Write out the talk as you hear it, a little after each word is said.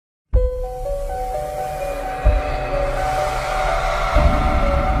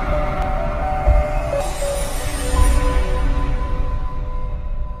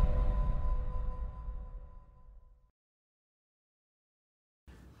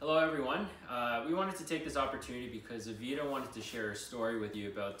Hello everyone. We wanted to take this opportunity because Evita wanted to share a story with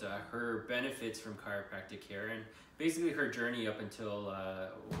you about her benefits from chiropractic care and basically her journey up until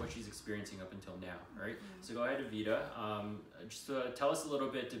what she's experiencing up until now, right? Mm-hmm. So go ahead, Evita. Just tell us a little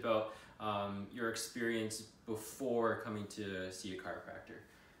bit about your experience before coming to see a chiropractor.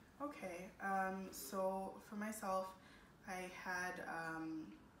 Okay, so for myself, I had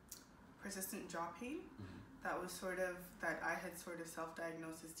persistent jaw pain. Mm-hmm. That I had sort of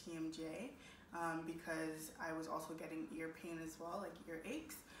self-diagnosed as TMJ because I was also getting ear pain as well, like ear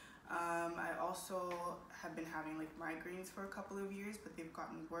aches. I also have been having like migraines for a couple of years, but they've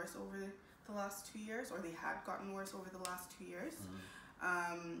gotten worse over the last 2 years, or they had gotten worse over the last 2 years.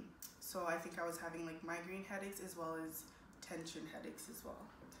 Mm-hmm. So I think I was having like migraine headaches as well as tension headaches as well.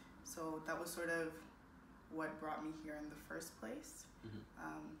 So that was sort of what brought me here in the first place.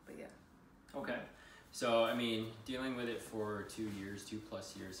 Mm-hmm. But yeah. Okay. So, I mean, dealing with it for 2 years,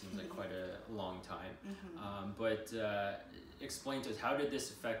 2+ years seems like quite a long time. Mm-hmm. But explain to us, how did this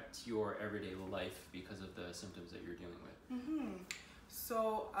affect your everyday life because of the symptoms that you're dealing with? Mm-hmm.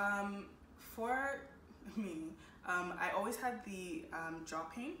 So, for me, I always had the jaw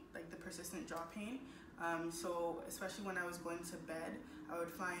pain, like the persistent jaw pain. So especially when I was going to bed, I would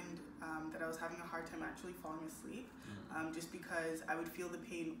find that I was having a hard time actually falling asleep, just because I would feel the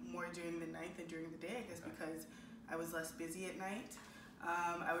pain more during the night than during the day, I guess. Okay. Because I was less busy at night.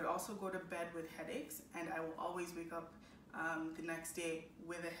 I would also go to bed with headaches, and I will always wake up the next day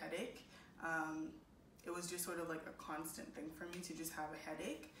with a headache. It was just sort of like a constant thing for me to just have a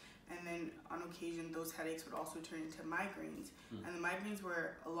headache. And then on occasion, those headaches would also turn into migraines. And the migraines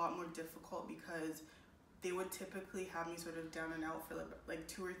were a lot more difficult because they would typically have me sort of down and out for like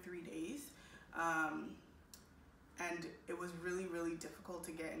 2 or 3 days. And it was really, really difficult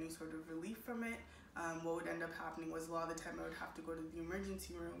to get any sort of relief from it. What would end up happening was a lot of the time I would have to go to the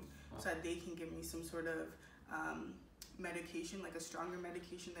emergency room so that they can give me some sort of medication, like a stronger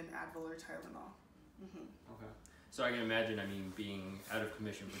medication than Advil or Tylenol. Mm-hmm. Okay. So I can imagine, I mean, being out of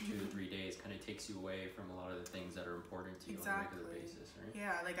commission for 2 to 3 days kind of takes you away from a lot of the things that are important to you. Exactly. On a regular basis, right?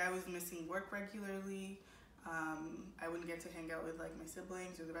 Yeah, like I was missing work regularly. I wouldn't get to hang out with like my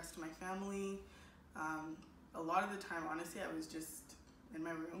siblings or the rest of my family. A lot of the time, honestly, I was just in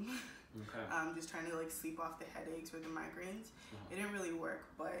my room, okay. Just trying to like sleep off the headaches or the migraines. It didn't really work,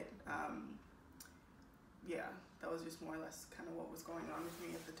 but yeah, that was just more or less kind of what was going on with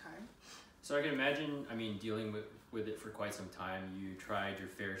me at the time. So I can imagine, I mean, dealing with it for quite some time, you tried your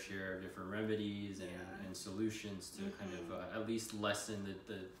fair share of different remedies and solutions to kind of at least lessen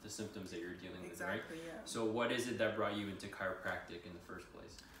the symptoms that you're dealing with, right? Exactly, yeah. So what is it that brought you into chiropractic in the first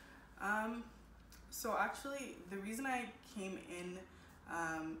place? So actually, the reason I came in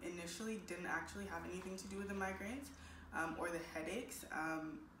initially didn't actually have anything to do with the migraines or the headaches.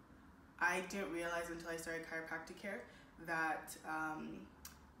 I didn't realize until I started chiropractic care that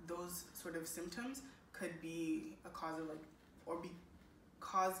those sort of symptoms could be a cause of like, or be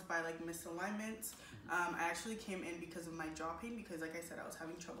caused by like misalignments. I actually came in because of my jaw pain because, like I said, I was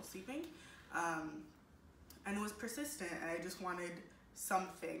having trouble sleeping, and it was persistent, and I just wanted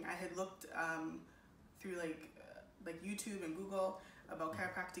something. I had looked through like YouTube and Google about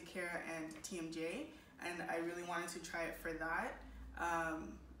chiropractic care and TMJ, and I really wanted to try it for that.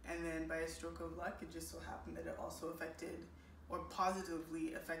 And then by a stroke of luck, it just so happened that it also affected, or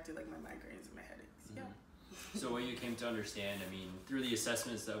positively affected, like my migraines and my headaches. Yeah. So what you came to understand, I mean, through the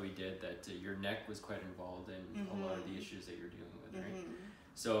assessments that we did, that your neck was quite involved in a lot of the issues that you're dealing with, right?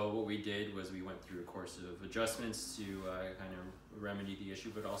 So what we did was we went through a course of adjustments to kind of remedy the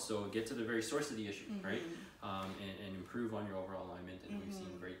issue, but also get to the very source of the issue, right? And improve on your overall alignment, and we've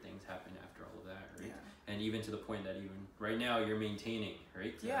seen great things happen after all of that, right? Yeah. And even to the point that even right now you're maintaining,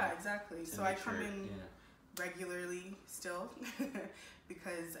 right? Yeah, exactly. So I come in regularly still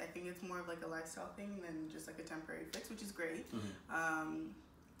because I think it's more of like a lifestyle thing than just like a temporary fix, which is great.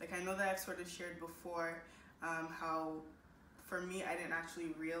 Like I know that I've sort of shared before how for me I didn't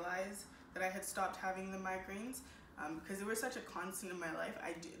actually realize that I had stopped having the migraines because they were such a constant in my life.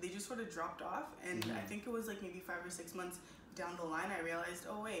 They just sort of dropped off, and I think it was like maybe 5 or 6 months down the line I realized,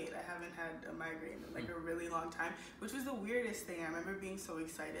 oh wait, I haven't had a migraine in like a really long time, which was the weirdest thing. I remember being so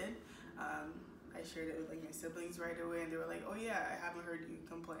excited. I shared it with like my siblings right away, and they were like, "Oh yeah, I haven't heard you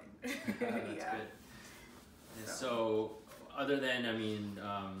complain." That's good. So, other than, I mean,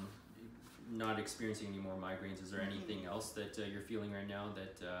 not experiencing any more migraines, is there anything else that you're feeling right now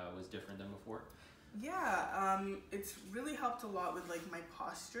that was different than before? Yeah, it's really helped a lot with like my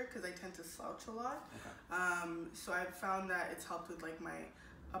posture because I tend to slouch a lot. Okay. So I've found that it's helped with like my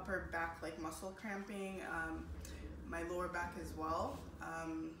upper back like muscle cramping, my lower back as well.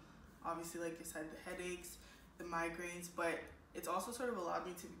 Obviously, like I said, the headaches, the migraines, but it's also sort of allowed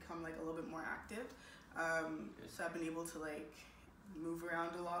me to become like a little bit more active. So I've been able to like move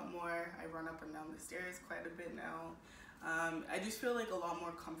around a lot more. I run up and down the stairs quite a bit now. I just feel like a lot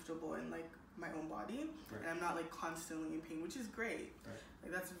more comfortable in like my own body, and I'm not like constantly in pain, which is great.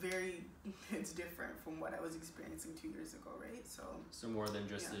 Like that's it's different from what I was experiencing 2 years ago, right? So more than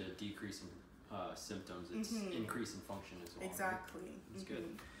just a decrease in symptoms, it's increase in function as well. Exactly. Right? That's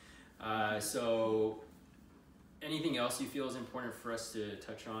good. So anything else you feel is important for us to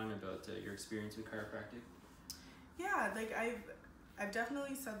touch on about your experience with chiropractic? Yeah, like I've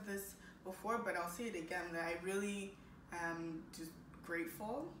definitely said this before, but I'll say it again, that I really am just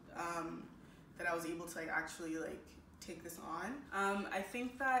grateful that I was able to like actually like take this on. I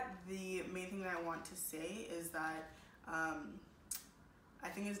think that the main thing that I want to say is that I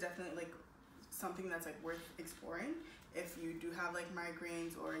think it's definitely like something that's like worth exploring if you do have like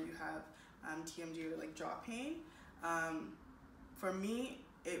migraines or you have TMJ or like jaw pain. For me,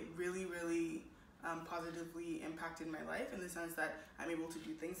 it really positively impacted my life in the sense that I'm able to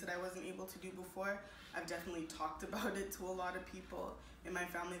do things that I wasn't able to do before. I've definitely talked about it to a lot of people in my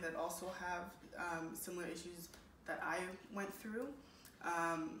family that also have similar issues that I went through.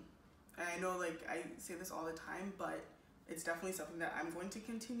 And I know like I say this all the time, but it's definitely something that I'm going to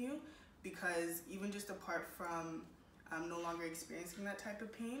continue, because even just apart from no longer experiencing that type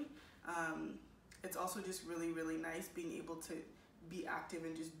of pain, it's also just really nice being able to be active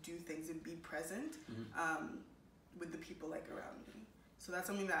and just do things and be present with the people like around me. So that's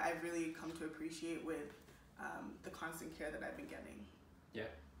something that I've really come to appreciate with the constant care that I've been getting. Yeah.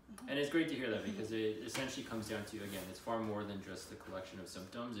 And it's great to hear that, because it essentially comes down to, again, it's far more than just the collection of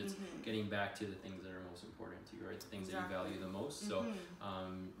symptoms. It's getting back to the things that are most important to you, right? The things that you value the most. So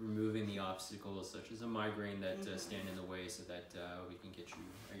removing the obstacles such as a migraine that stand in the way, so that we can get you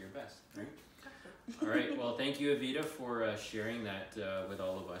at your best, right? All right. Well, thank you, Evita, for sharing that with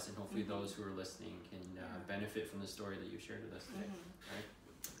all of us, and hopefully those who are listening can benefit from the story that you shared with us today. All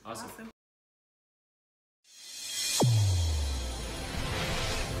right. Awesome.